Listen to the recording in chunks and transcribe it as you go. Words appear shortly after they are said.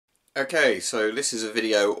Okay, so this is a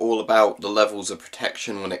video all about the levels of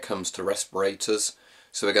protection when it comes to respirators.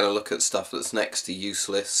 So we're going to look at stuff that's next to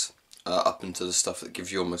useless up into the stuff that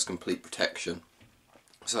gives you almost complete protection.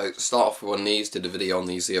 So to start off with on these, did a video on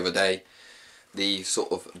these the other day, the sort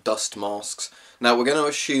of dust masks. Now we're going to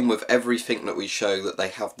assume with everything that we show that they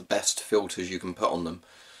have the best filters you can put on them.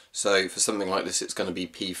 So for something like this it's going to be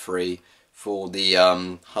P3, for the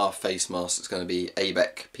half face mask it's going to be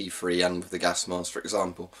ABEC P3, and with the gas mask for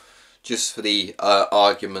example. Just for the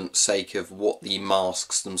argument's sake of what the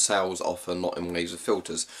masks themselves offer, not in ways of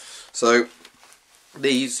filters. So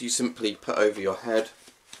these you simply put over your head.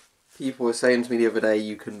 People were saying to me the other day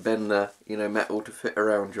you can bend the metal to fit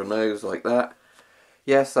around your nose like that.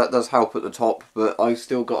 Yes, that does help at the top, but I've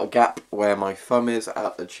still got a gap where my thumb is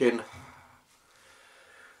at the chin.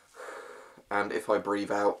 And if I breathe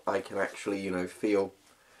out, I can actually, feel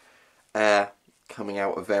air coming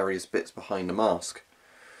out of various bits behind the mask.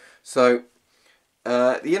 So,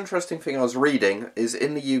 the interesting thing I was reading is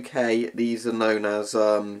in the UK, these are known as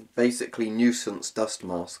basically nuisance dust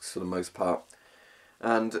masks for the most part.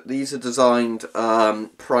 And these are designed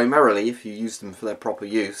primarily, if you use them for their proper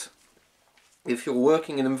use, if you're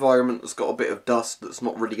working in an environment that's got a bit of dust that's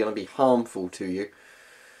not really going to be harmful to you.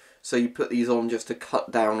 So you put these on just to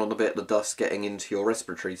cut down on a bit of the dust getting into your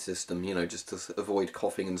respiratory system, just to avoid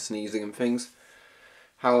coughing and sneezing and things.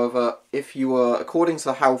 However, if you are, according to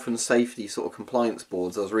the health and safety sort of compliance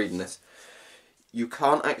boards, I was reading this, you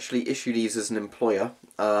can't actually issue these as an employer.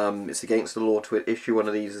 It's against the law to issue one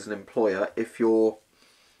of these as an employer if you're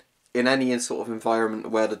in any sort of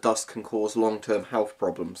environment where the dust can cause long-term health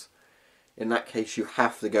problems. In that case, you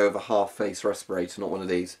have to go with a half-face respirator, not one of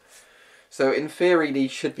these. So in theory,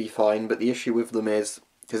 these should be fine, but the issue with them is,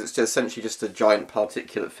 because it's essentially just a giant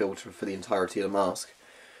particulate filter for the entirety of the mask.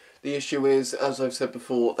 The issue is, as I've said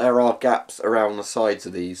before, there are gaps around the sides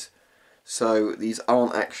of these. So these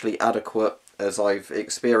aren't actually adequate, as I've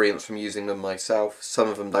experienced from using them myself. Some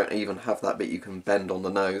of them don't even have that bit you can bend on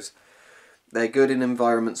the nose. They're good in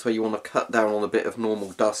environments where you want to cut down on a bit of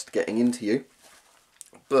normal dust getting into you.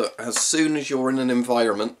 But as soon as you're in an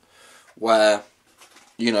environment where,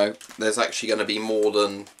 there's actually going to be more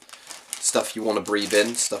than stuff you want to breathe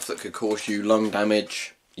in, stuff that could cause you lung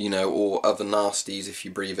damage, or other nasties if you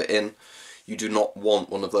breathe it in, you do not want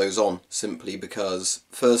one of those on, simply because,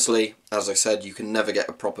 firstly, as I said, you can never get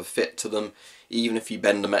a proper fit to them. Even if you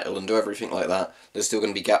bend the metal and do everything like that, there's still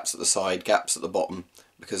going to be gaps at the side, gaps at the bottom,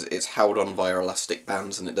 because it's held on via elastic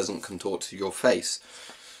bands and it doesn't contort to your face.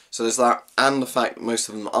 So there's that, and the fact that most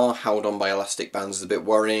of them are held on by elastic bands is a bit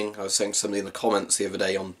worrying. I was saying to somebody in the comments the other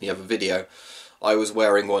day on the other video, I was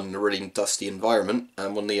wearing one in a really dusty environment,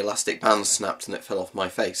 and one of the elastic bands snapped and it fell off my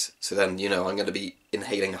face. So then, I'm going to be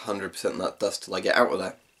inhaling 100% of that dust till I get out of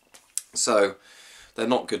there. So, they're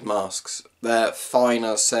not good masks. They're fine,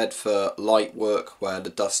 as said, for light work where the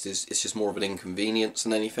dust it's just more of an inconvenience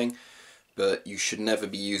than anything. But you should never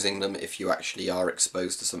be using them if you actually are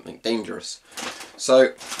exposed to something dangerous.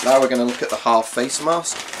 So, now we're going to look at the half face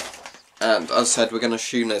mask. And as I said, we're going to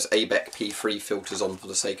assume there's ABEC P3 filters on for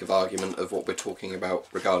the sake of argument of what we're talking about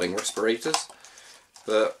regarding respirators.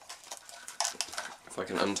 But if I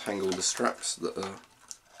can untangle the straps that are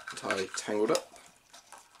entirely tangled up.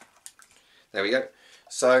 There we go.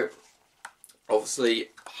 So, obviously,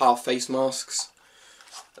 half face masks.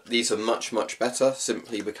 These are much, much better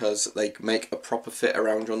simply because they make a proper fit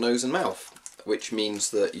around your nose and mouth, which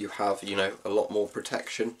means that you have, a lot more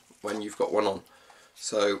protection when you've got one on.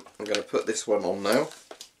 So I'm going to put this one on now.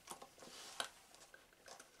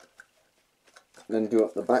 Then do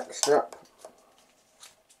up the back strap.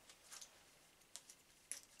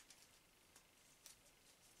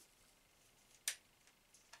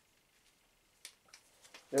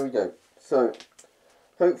 There we go. So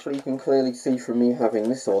hopefully you can clearly see from me having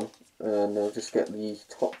this on, and I'll just get the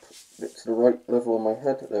top bit to the right level on my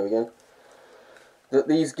head. There we go. That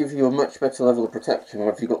these give you a much better level of protection,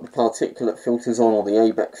 whether you've got the particulate filters on or the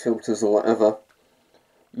ABEC filters or whatever.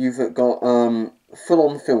 You've got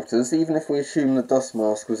full-on filters, even if we assume the dust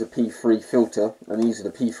mask was a P3 filter, and these are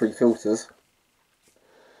the P3 filters.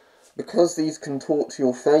 Because these contort to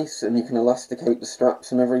your face and you can elasticate the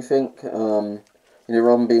straps and everything, rather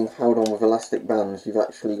than being held on with elastic bands, you've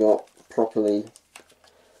actually got properly,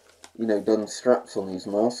 done straps on these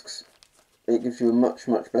masks. It gives you a much,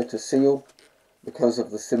 much better seal. Because of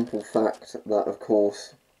the simple fact that, of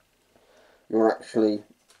course, you're actually,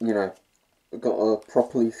 got a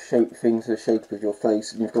properly shaped thing to the shape of your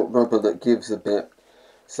face, and you've got rubber that gives a bit,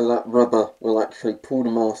 so that rubber will actually pull the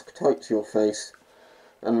mask tight to your face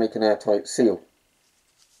and make an airtight seal.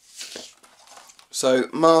 So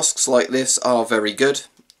masks like this are very good.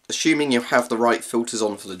 assuming you have the right filters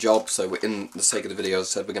on for the job, so in the sake of the video, as I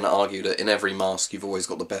said, we're going to argue that in every mask you've always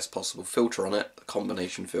got the best possible filter on it, a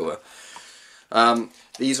combination filter.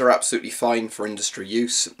 These are absolutely fine for industry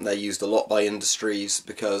use. They're used a lot by industries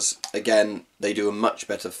because, again, they do a much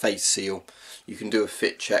better face seal. You can do a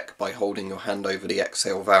fit check by holding your hand over the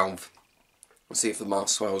exhale valve. See if the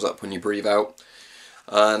mask swells up when you breathe out.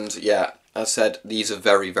 And yeah, as I said, these are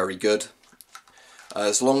very, very good.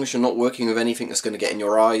 As long as you're not working with anything that's going to get in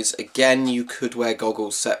your eyes. Again, you could wear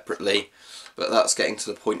goggles separately, but that's getting to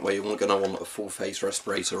the point where you're going to want a full face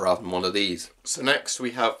respirator rather than one of these. So next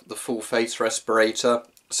we have the full face respirator.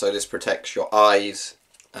 So this protects your eyes,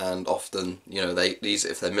 and often, you know, these,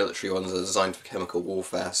 if they're military ones, are designed for chemical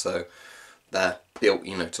warfare, so they're built,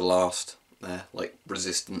 you know, to last. They're like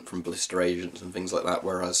resistant from blister agents and things like that,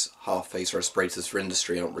 whereas half face respirators for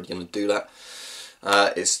industry aren't really going to do that.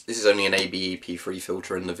 This is only an AB Ip5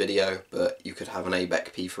 filter in the video, but you could have an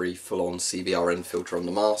ABEC P3 full-on CVRN filter on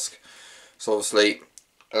the mask. So obviously,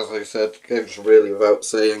 as I said, goes really without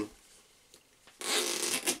saying,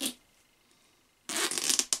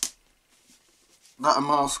 that a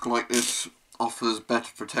mask like this offers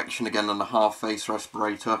better protection again than a half-face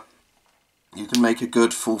respirator. You can make a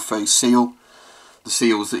good full-face seal. The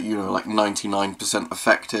seals that, you know, like 99%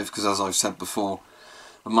 effective, because as I've said before,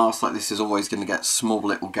 a mask like this is always going to get small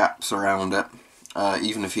little gaps around it,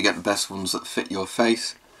 even if you get the best ones that fit your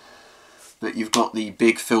face. But you've got the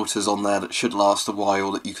big filters on there that should last a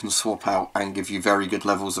while, that you can swap out and give you very good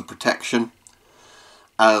levels of protection.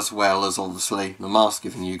 As well as obviously the mask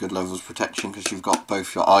giving you good levels of protection, because you've got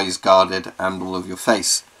both your eyes guarded and all of your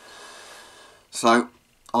face. So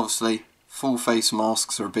obviously full face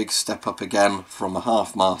masks are a big step up again from a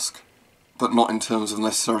half mask, but not in terms of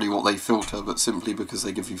necessarily what they filter, but simply because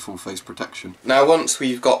they give you full face protection. Now once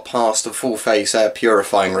we've got past a full face air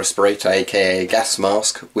purifying respirator, aka gas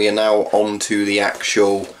mask, we are now on to the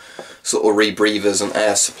actual sort of rebreathers and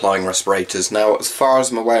air supplying respirators. Now as far as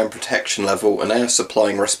I'm aware in protection level, an air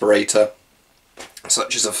supplying respirator,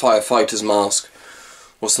 such as a firefighter's mask,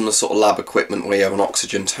 or some of the sort of lab equipment where you have an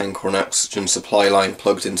oxygen tank or an oxygen supply line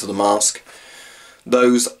plugged into the mask,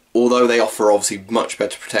 those, although they offer obviously much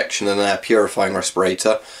better protection than an air purifying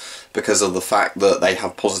respirator, because of the fact that they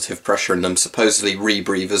have positive pressure in them, supposedly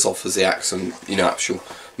Rebreathers offers the actual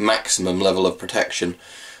maximum level of protection.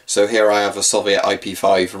 So here I have a Soviet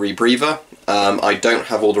Ip5 Rebreather. I don't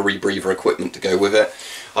have all the Rebreather equipment to go with it.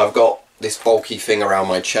 I've got this bulky thing around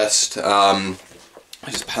my chest. I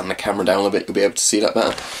just pan the camera down a bit, you'll be able to see that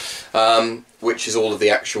better. Which is all of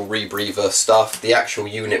the actual Rebreather stuff. The actual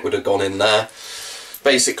unit would have gone in there.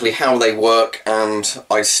 Basically how they work, and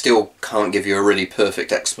I still can't give you a really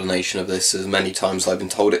perfect explanation of this, as many times I've been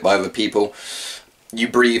told it by other people. You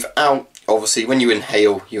breathe out, obviously when you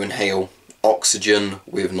inhale oxygen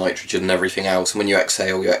with nitrogen and everything else, and when you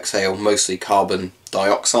exhale mostly carbon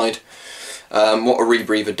dioxide. What a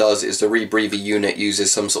rebreather does is the rebreather unit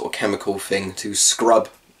uses some sort of chemical thing to scrub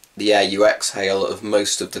the air you exhale of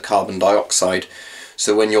most of the carbon dioxide.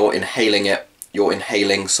 So when you're inhaling it, you're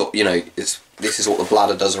inhaling, this is what the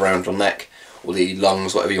bladder does around your neck, or the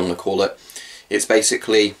lungs, whatever you want to call it. It's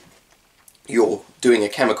basically, you're doing a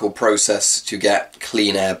chemical process to get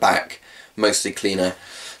clean air back, mostly clean air.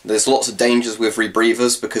 There's lots of dangers with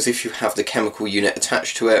rebreathers, because if you have the chemical unit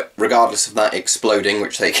attached to it, regardless of that exploding,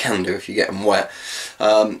 which they can do if you get them wet,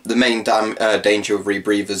 the main danger of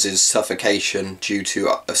rebreathers is suffocation due to,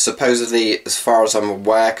 supposedly, as far as I'm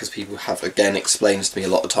aware, because people have again explained to me a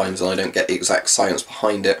lot of times and I don't get the exact science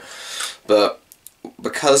behind it, but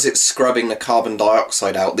because it's scrubbing the carbon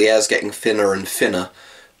dioxide out, the air's getting thinner and thinner,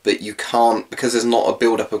 but you can't, because there's not a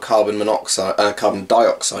build-up of carbon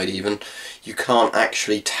dioxide even, you can't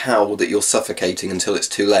actually tell that you're suffocating until it's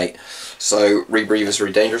too late. So rebreathers are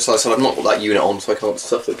really dangerous. So I said I've not got that unit on, so I can't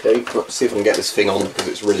suffocate. Let's see if I can get this thing on, because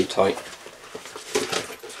it's really tight.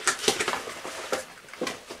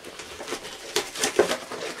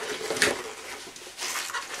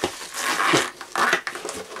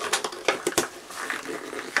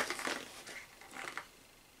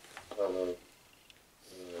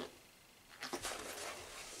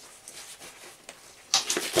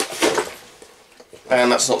 And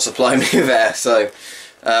that's not supplying me with air, so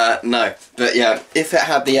no. But yeah, if it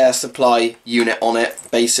had the air supply unit on it,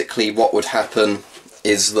 basically what would happen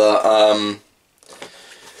is that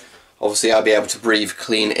obviously I'd be able to breathe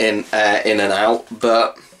clean air in and out,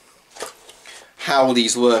 but how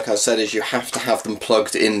these work, as I said, is you have to have them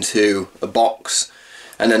plugged into a box,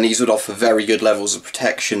 and then these would offer very good levels of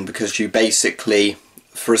protection, because you basically,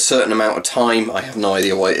 for a certain amount of time, I have no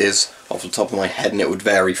idea what it is off the top of my head, and it would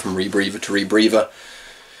vary from rebreather to rebreather,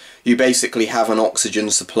 you basically have an oxygen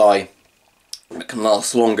supply that can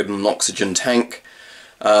last longer than an oxygen tank,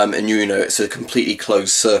 and you know it's a completely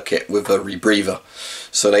closed circuit with a rebreather,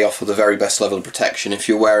 so they offer the very best level of protection. If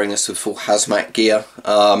you're wearing this with full hazmat gear,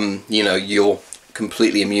 you know, you're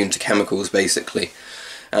completely immune to chemicals basically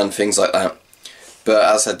and things like that. But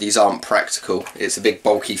as I said, these aren't practical. It's a big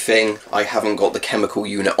bulky thing. I haven't got the chemical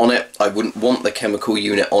unit on it. I wouldn't want the chemical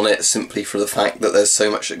unit on it simply for the fact that there's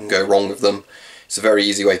so much that can go wrong with them. It's a very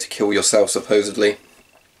easy way to kill yourself, supposedly.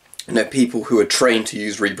 You know, people who are trained to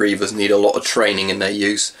use rebreathers need a lot of training in their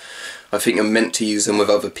use. I think you're meant to use them with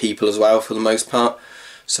other people as well for the most part.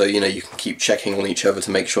 So, you know, you can keep checking on each other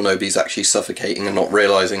to make sure nobody's actually suffocating and not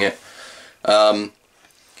realising it.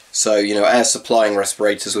 So, you know, air supplying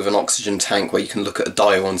respirators with an oxygen tank where you can look at a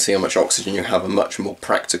dial and see how much oxygen you have are much more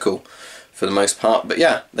practical for the most part. But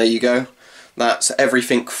yeah, there you go. That's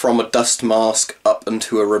everything from a dust mask up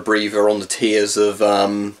into a rebreather on the tiers of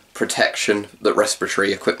protection that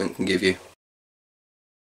respiratory equipment can give you.